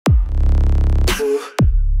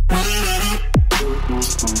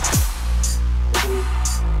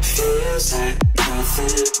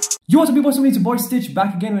Yo, what's up people, it's your boy Stitch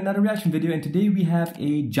back again with another reaction video, and today we have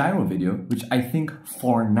a Jairo video, which I think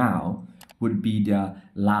for now would be their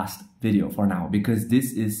last video for now, because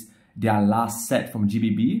this is their last set from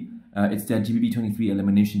GBB. It's their GBB2023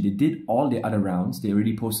 Elimination. They did all the other rounds. They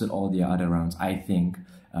already posted all the other rounds, I think.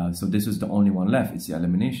 So this was the only one left. It's the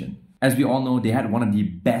Elimination. As we all know, they had one of the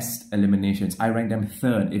best eliminations. I ranked them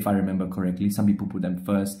third, if I remember correctly. Some people put them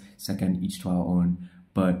first, second, each to our own.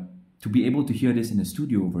 But to be able to hear this in a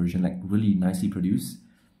studio version, like really nicely produced,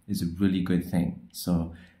 is a really good thing.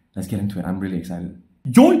 So let's get into it. I'm really excited.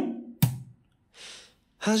 Yo!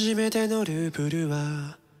 初めてのループル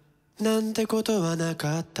はなんてことはな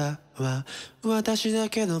かったわ私だ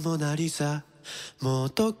けのモナリザもう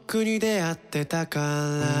とっくに出会ってたか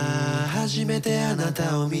ら初めてあな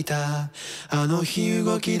たを見たあの日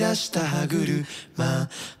動き出した歯車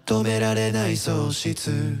止められない喪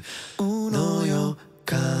失の予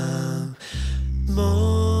感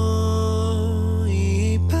もう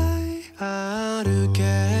いっぱいある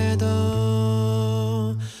けど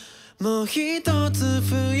もう一つ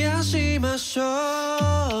増やしましょう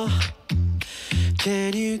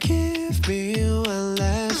Can you give me one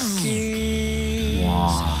last kiss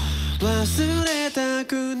忘れた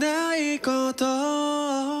くないこと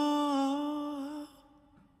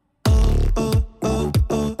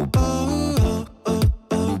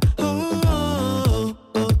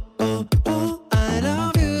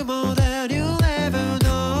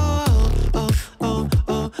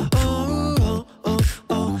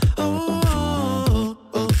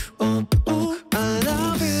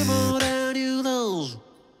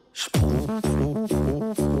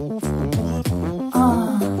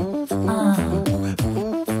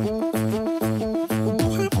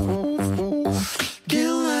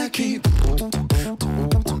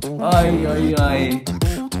Ay, ay, ay.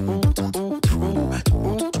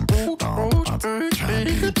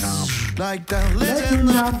 Like the legend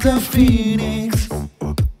of the phoenix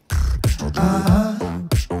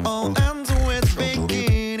all ends with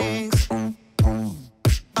beginnings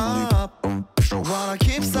Wanna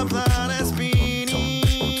keep the planet spinning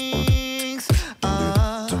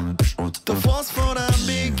the force for the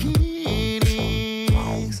beginnings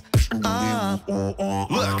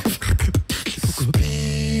Look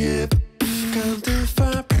Speed come too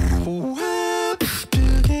far together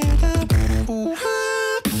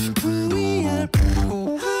we are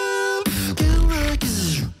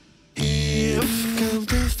come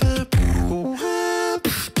too far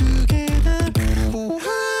together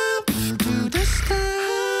to the star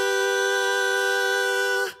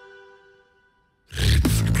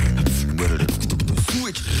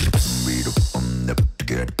switch beat up to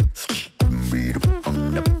get beat up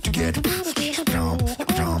to get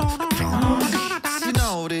you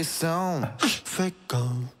know this song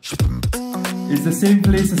It's the same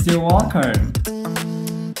place as your walker.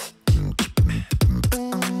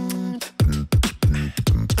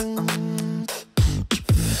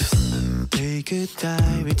 Take a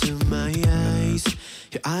dive into my eyes.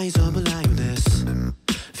 Your eyes are my lioness.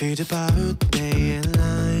 Feel the power day and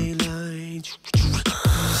night.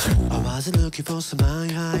 I wasn't looking for some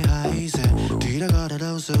highs. Till I got a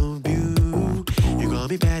dose of you. You got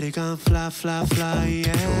me better, come fly, fly, fly,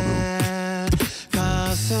 yeah.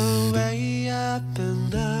 Cause way up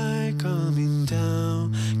and I coming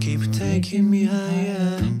down. Keep taking me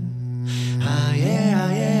higher. Yeah.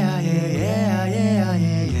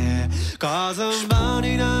 Cause I'm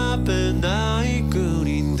burning up and I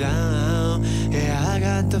cooling down. Yeah, I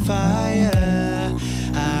got the fire.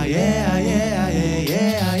 Yeah.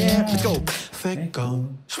 Let's go. Fake go.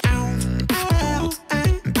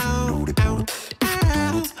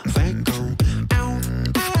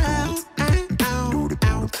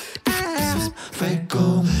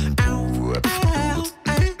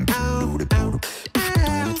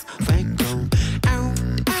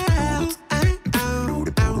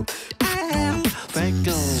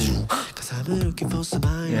 Looking for some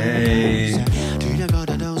eyes. Till I got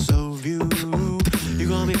a dose of you. You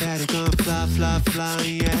got me better, come fly, fly, fly,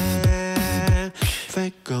 yeah.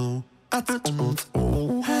 Fake go.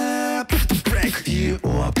 Break you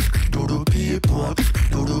up. Dodo people.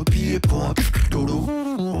 Dodo people. Dodo.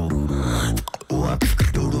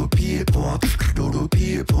 Dodo people. Dodo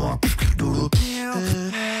people. Dodo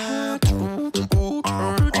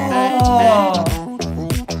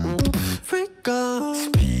Fake go.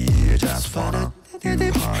 Just for the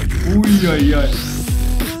Uy, ay, ay.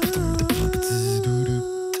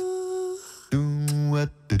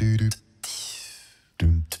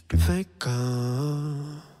 Fake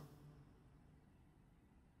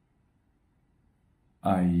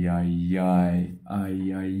Ay, ay, ay,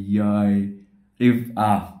 ay, ay, ay. If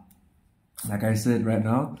like I said right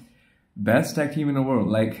now, best tag team in the world.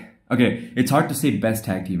 Like, okay, it's hard to say best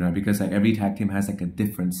tag team, right? Because like every tag team has like a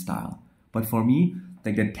different style. But for me,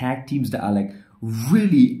 like the tag teams that are like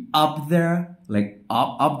really up there, like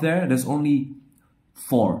up there, there's only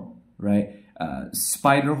 4, right?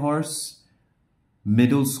 Spider Horse,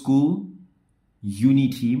 Middle School, Uni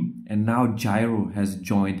Team, and now Jairo has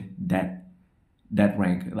joined that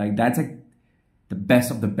rank. Like that's like the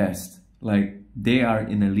best of the best. Like they are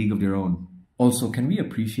in a league of their own. Also, can we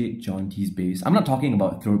appreciate John T's bass? I'm not talking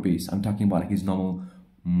about third bass. I'm talking about like his normal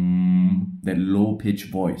that low pitch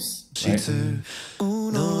voice. Right?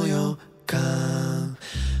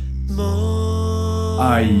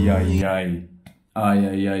 Ay ay ay. Ay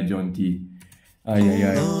ay ay, John T. Ay ay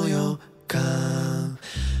ay.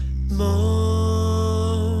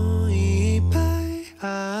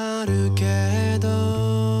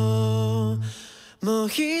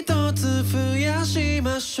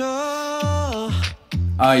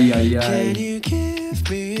 Ay ay ay.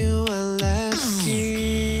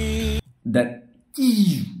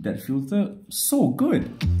 That filter, so good.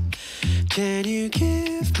 Can you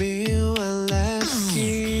give me one last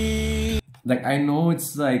key? Like I know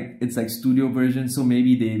it's like studio version, so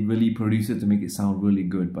maybe they really produce it to make it sound really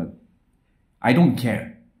good, but I don't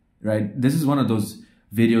care, right? This is one of those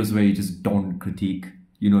videos where you just don't critique,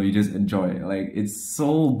 you know, you just enjoy it. Like it's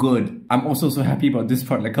so good. I'm also so happy about this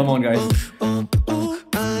part. Like come on guys. I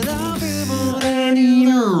love you more than you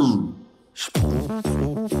know.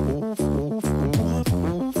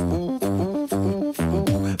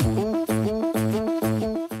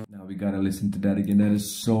 Now we gotta listen to that again. That is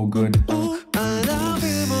so good. I love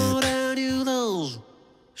you more than you know.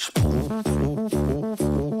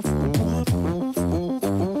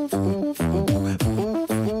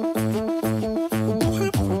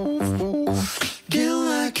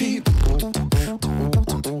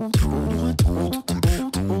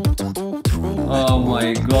 Oh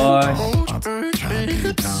my gosh.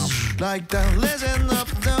 Like the legend of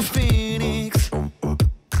the phoenix.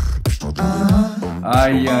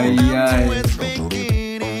 Ay ay ay.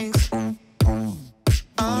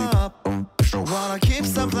 Wanna keep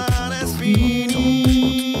some planets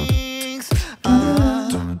phoenix.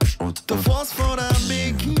 The force for the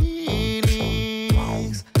beginnings.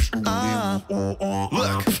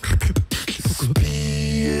 Look.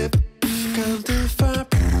 Speed. Come too far.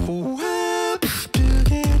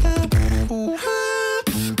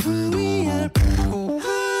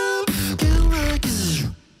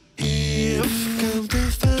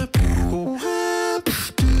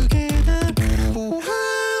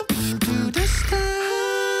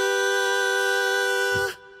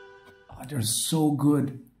 They're so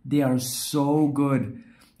good. They are so good.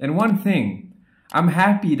 And one thing, I'm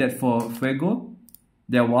happy that for Fuego,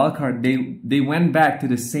 their wildcard, they went back to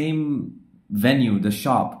the same venue, the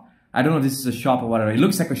shop. I don't know if this is a shop or whatever. It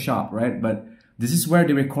looks like a shop, right? But this is where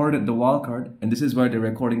they recorded the wildcard, and this is where they're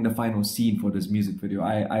recording the final scene for this music video.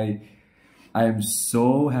 I am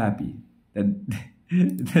so happy that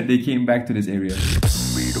that they came back to this area.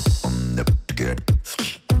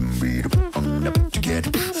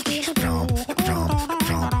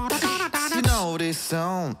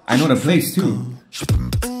 I know the place too.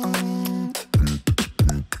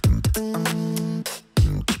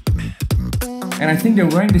 And I think they're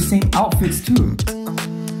wearing the same outfits too.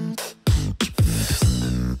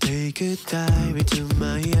 Take a dive into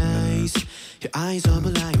my eyes. Your eyes are my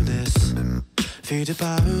lioness. Feel the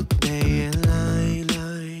power, day and line.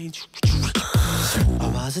 I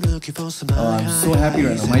wasn't looking for some. Oh, I'm so happy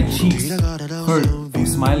right now. My cheeks hurt from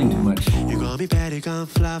smiling too much. You got me better, gonna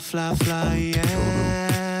fly, fly, fly,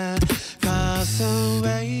 yeah. Cause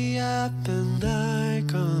way up and I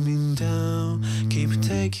coming down. Keep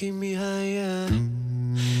taking me higher.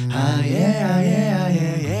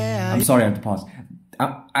 Yeah. I'm sorry, I have to pause.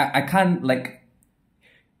 I can't like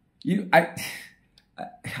you.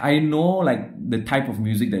 I know like the type of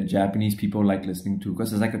music that Japanese people like listening to,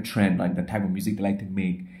 because it's like a trend, like the type of music they like to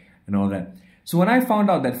make and all that. So when I found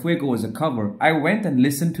out that Fuego was a cover, I went and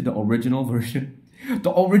listened to the original version.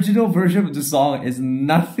 The original version of the song is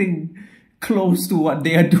nothing close to what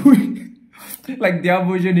they are doing. Like their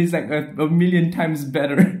version is like a million times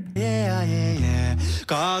better. Yeah.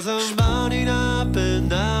 Cause I'm burning up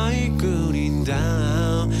and I'm cooling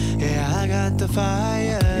down. Yeah, I got the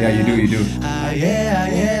fire. Yeah, you do. Yeah.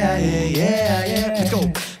 Let's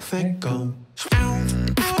go. Fuego.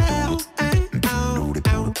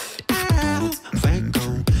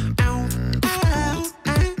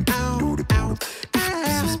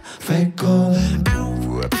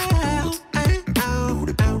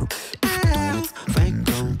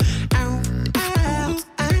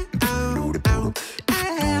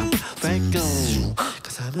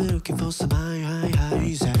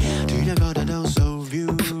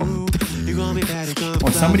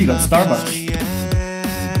 somebody got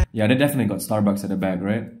Starbucks. Yeah, they definitely got Starbucks at the back,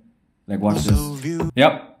 right? Like, watch this.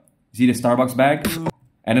 Yep. See the Starbucks bag?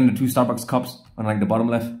 And then the 2 Starbucks cups on like the bottom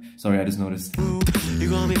left. Sorry, I just noticed. You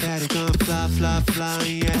gon' be daddy, gon' fly, fly, fly,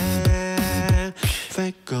 yeah.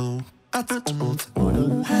 Fake go.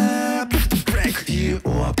 Break you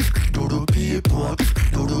up. Dodo peep up.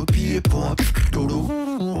 Dodo peep up. Dodo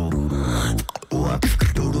up.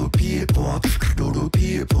 Dodo peep up. Dodo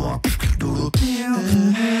peep up. Dodo peep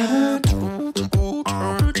up.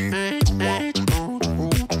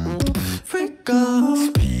 Fake go.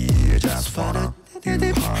 Speed just for the.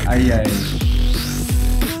 Aye, aye.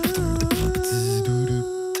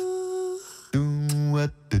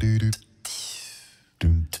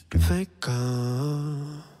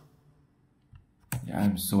 Yeah,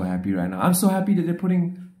 I'm so happy right now. I'm so happy that they're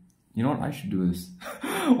putting... You know what? I should do this.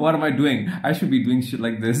 What am I doing? I should be doing shit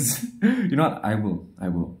like this. You know what? I will.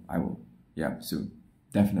 Yeah, soon.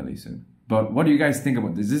 Definitely soon. But what do you guys think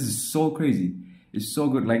about this? This is so crazy. It's so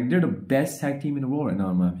good. Like, they're the best tag team in the world right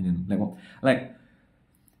now, in my opinion. Like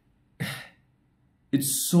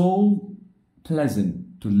it's so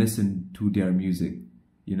pleasant to listen to their music,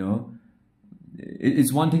 you know?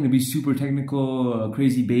 It's one thing to be super technical,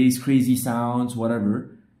 crazy bass, crazy sounds,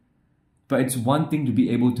 whatever. But it's one thing to be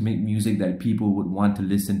able to make music that people would want to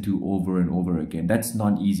listen to over and over again. That's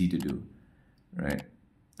not easy to do, right?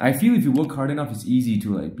 I feel if you work hard enough, it's easy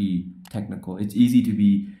to like be technical. It's easy to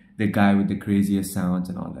be the guy with the craziest sounds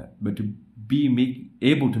and all that. But to be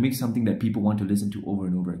able to make something that people want to listen to over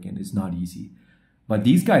and over again is not easy. But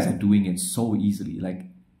these guys are doing it so easily. Like,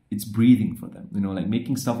 it's breathing for them. You know, like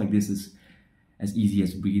making stuff like this is as easy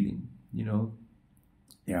as breathing, you know?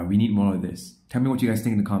 Yeah, we need more of this. Tell me what you guys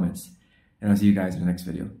think in the comments. And I'll see you guys in the next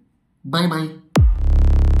video. Bye-bye.